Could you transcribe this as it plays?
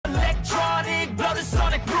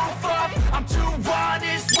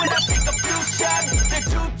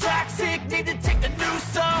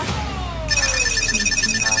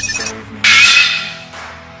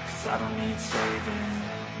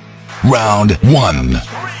Round 1.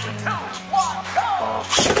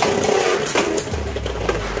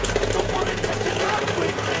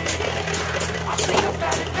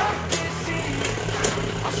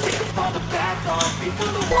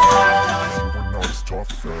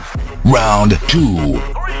 Round 2.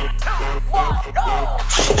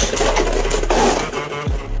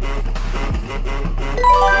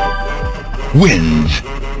 Wins.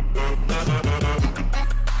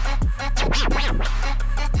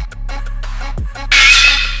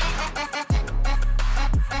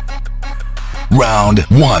 Round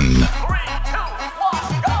 1.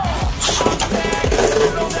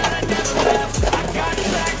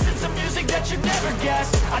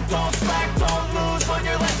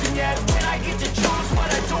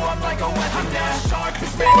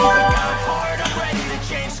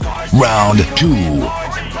 Round 2.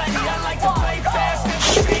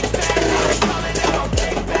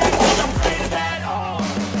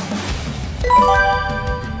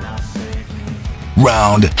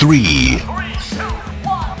 Round 3.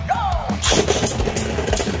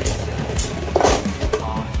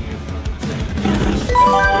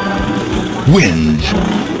 Wins.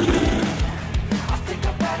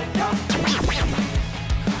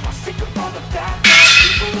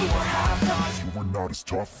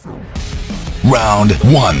 Round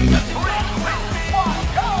 1.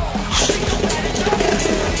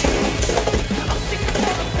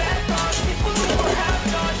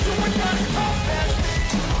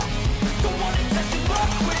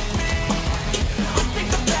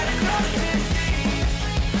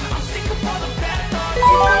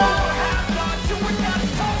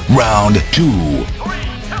 Round 2.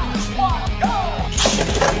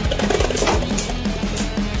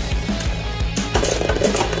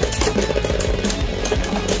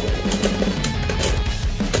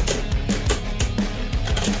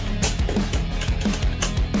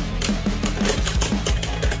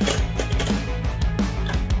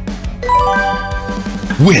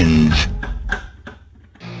 Wins.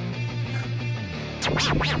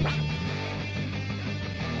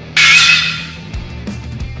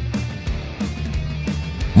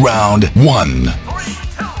 Round 1.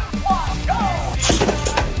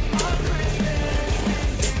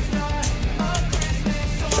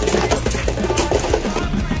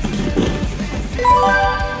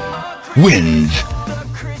 Wins.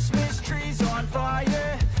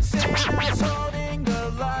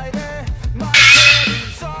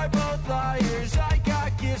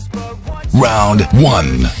 Round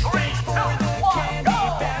 1.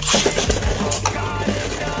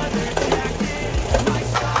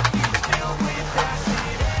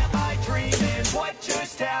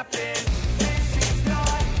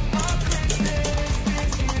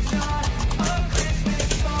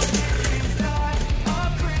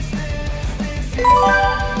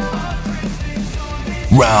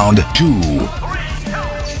 Round 2.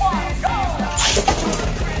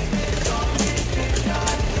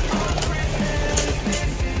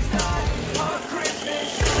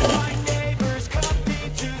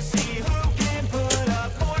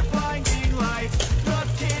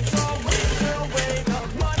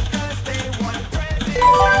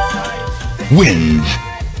 Wins.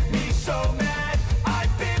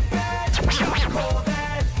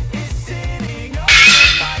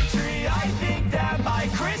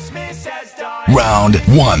 Round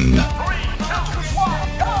 1.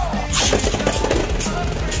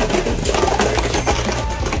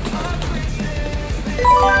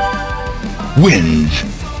 Wins.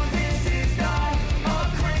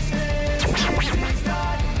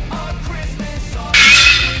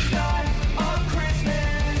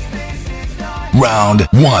 Round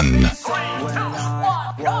 1.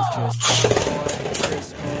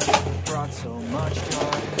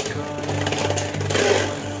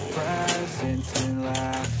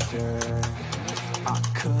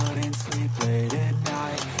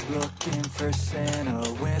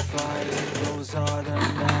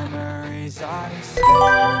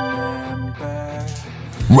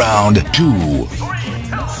 Round 2.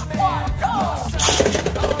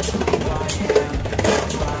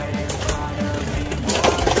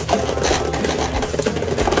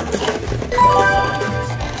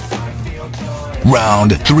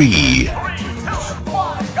 Round 3.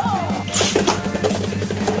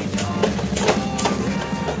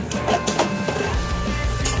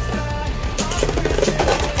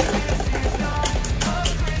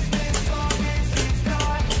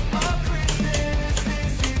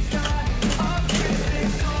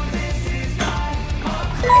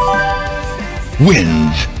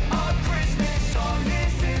 Wins.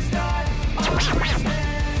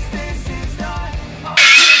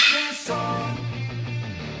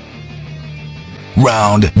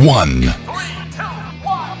 Round 1.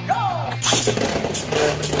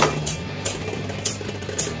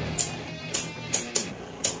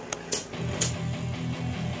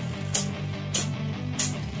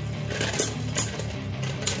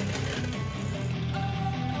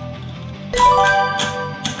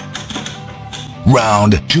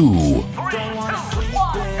 Round 2.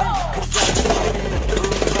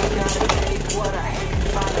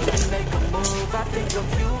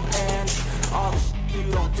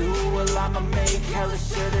 I'ma make hella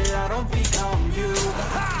sure that I don't become you.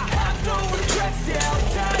 Have no regrets, yeah, I'm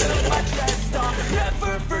tired of my chest on.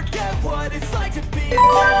 Never forget what it's like to be a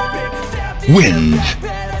champion. Wins.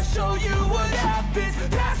 I'll show you what happens.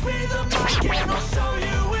 Pass me the mic and I'll show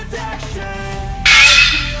you with action. I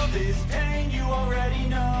feel this pain, you already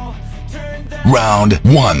know. Turn that Round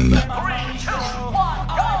 1.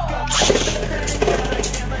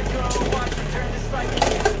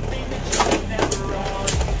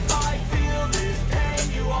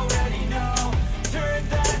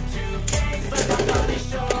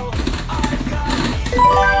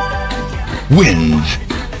 Wins.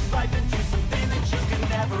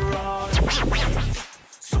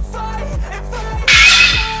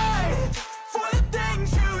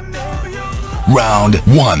 Round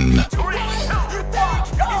 1.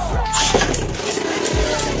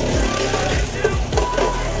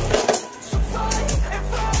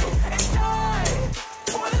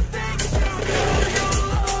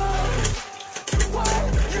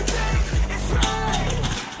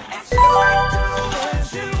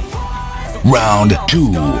 Round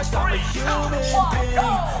 2.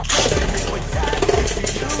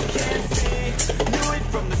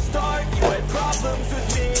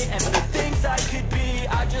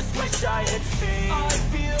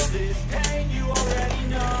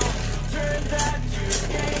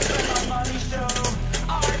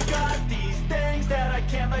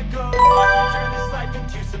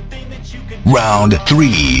 Round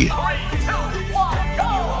 3.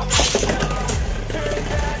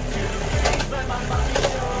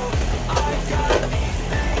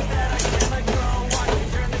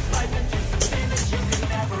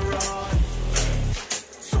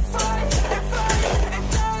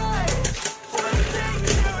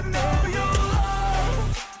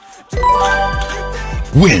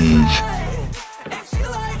 Wins.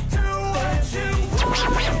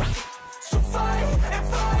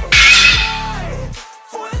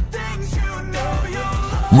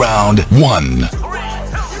 Round 1.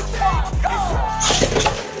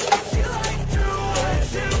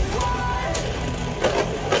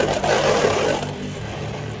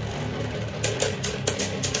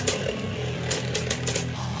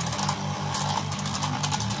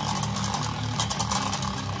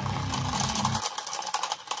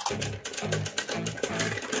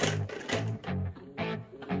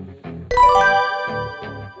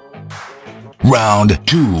 Round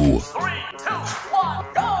 2.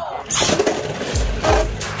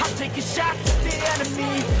 I'm taking shots at the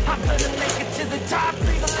enemy. I'm gonna make it to the top,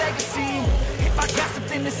 leave a legacy. If I got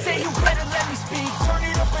something to say, you better let me speak. Turn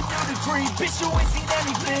it up a new degree, bitch, you ain't seen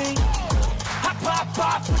anything. I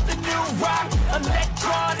pop with the new rock,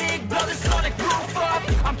 electronic, blow the sonic roof up.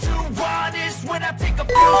 I'm too honest when I take a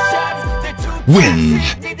few shots. They're too Wins.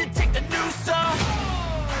 toxic, need to take the new song.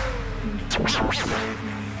 Save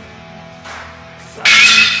me.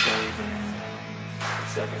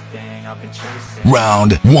 It's everything I've been chasing.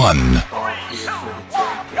 Round 1.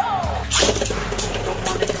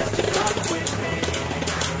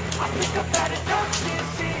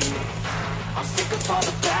 I'm sick of all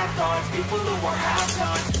the bad thoughts, people who are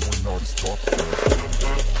half-nots.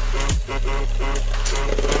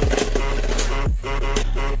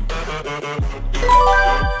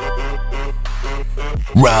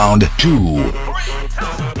 Round 2.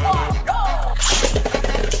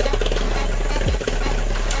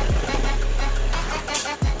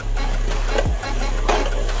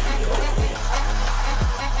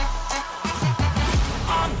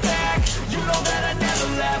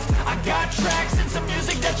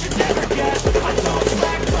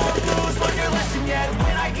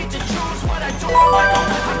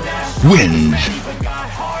 Wins.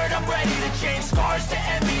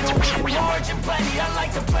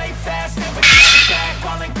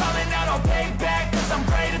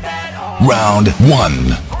 Round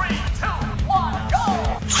 1.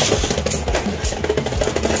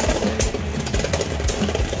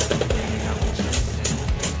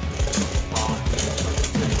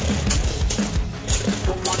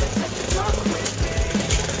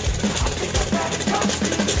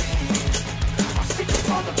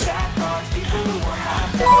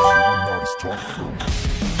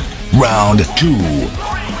 Round 2.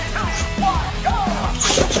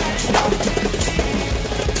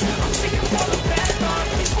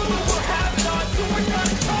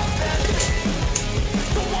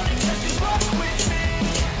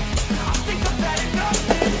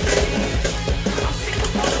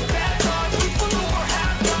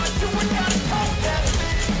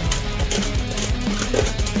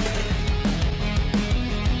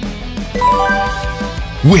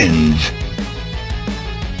 Wins.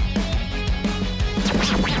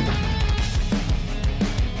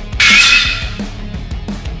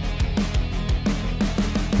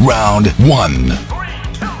 Round 1.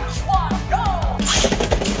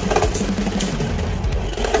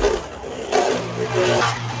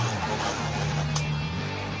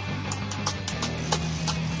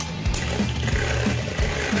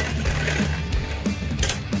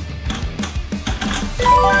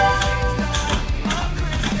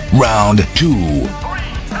 Round 2.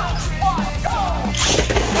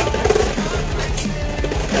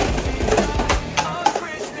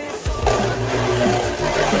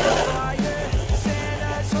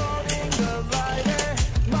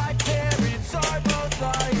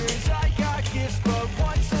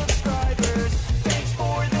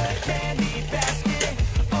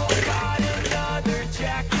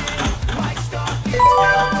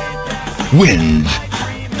 Wins.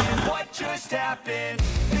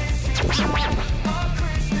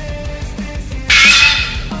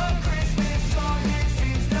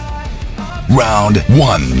 Round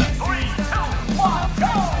 1.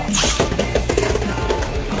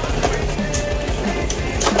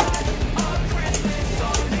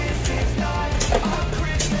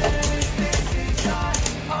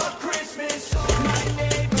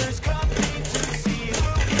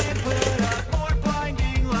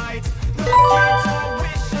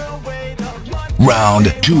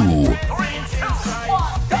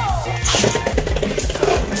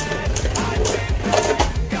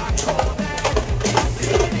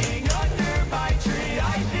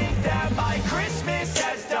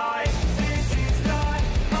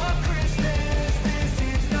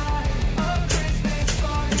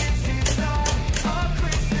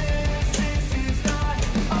 Round 2.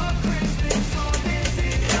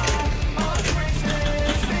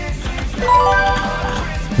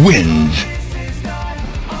 Wins.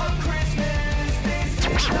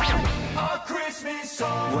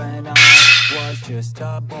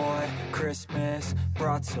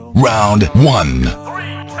 Round 1.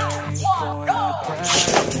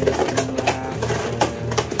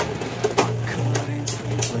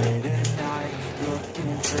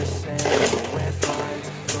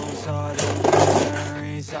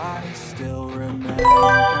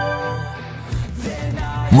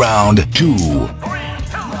 Round 2.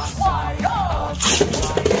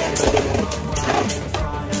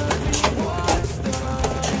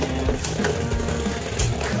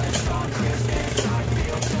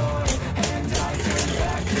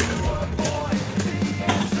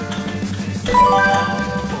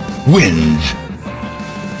 Wins.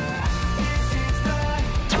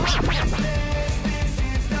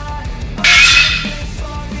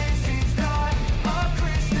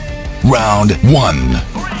 Round 1.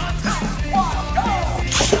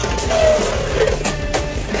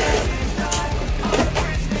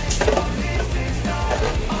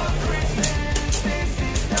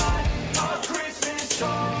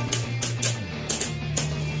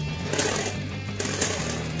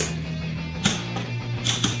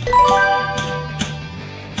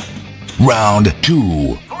 Round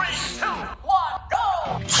 2.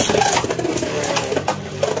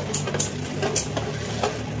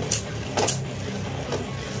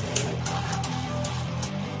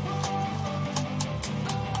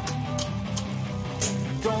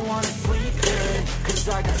 Don't wanna sleep good, cause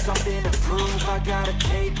I got something to prove. I gotta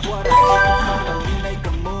take what I can, finally make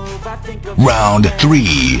a move. I think of Round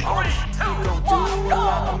 3.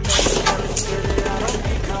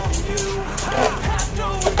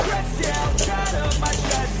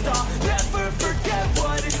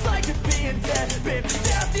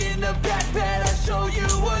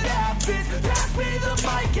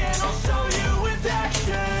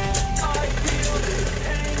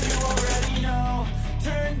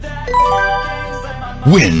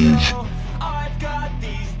 Wins. I've got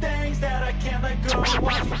these things that I can't let go.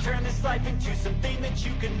 Watch me turn this life into something that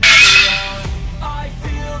you can never own. I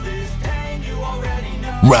feel this pain, you already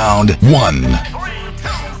know. Round 1.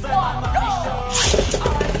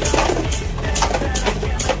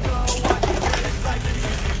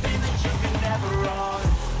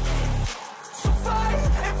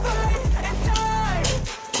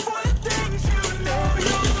 For the things you know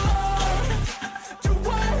you love. Do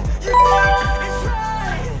what you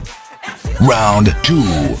Round 2.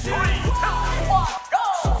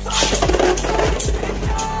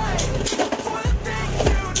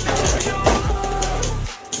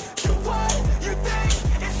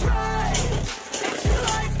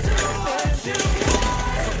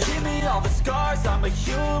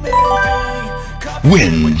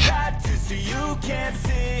 Wins.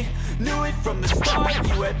 Knew it from the start,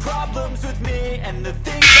 you had problems with me and the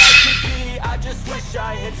things I could be, I just wish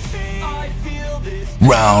I had seen. I feel this.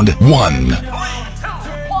 Round 1.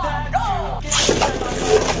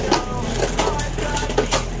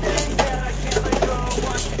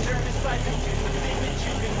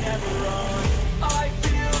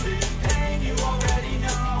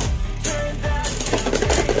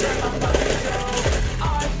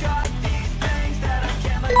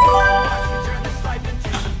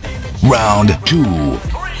 Round 2.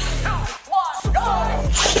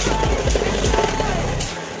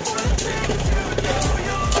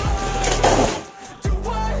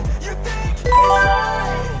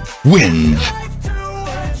 Wins.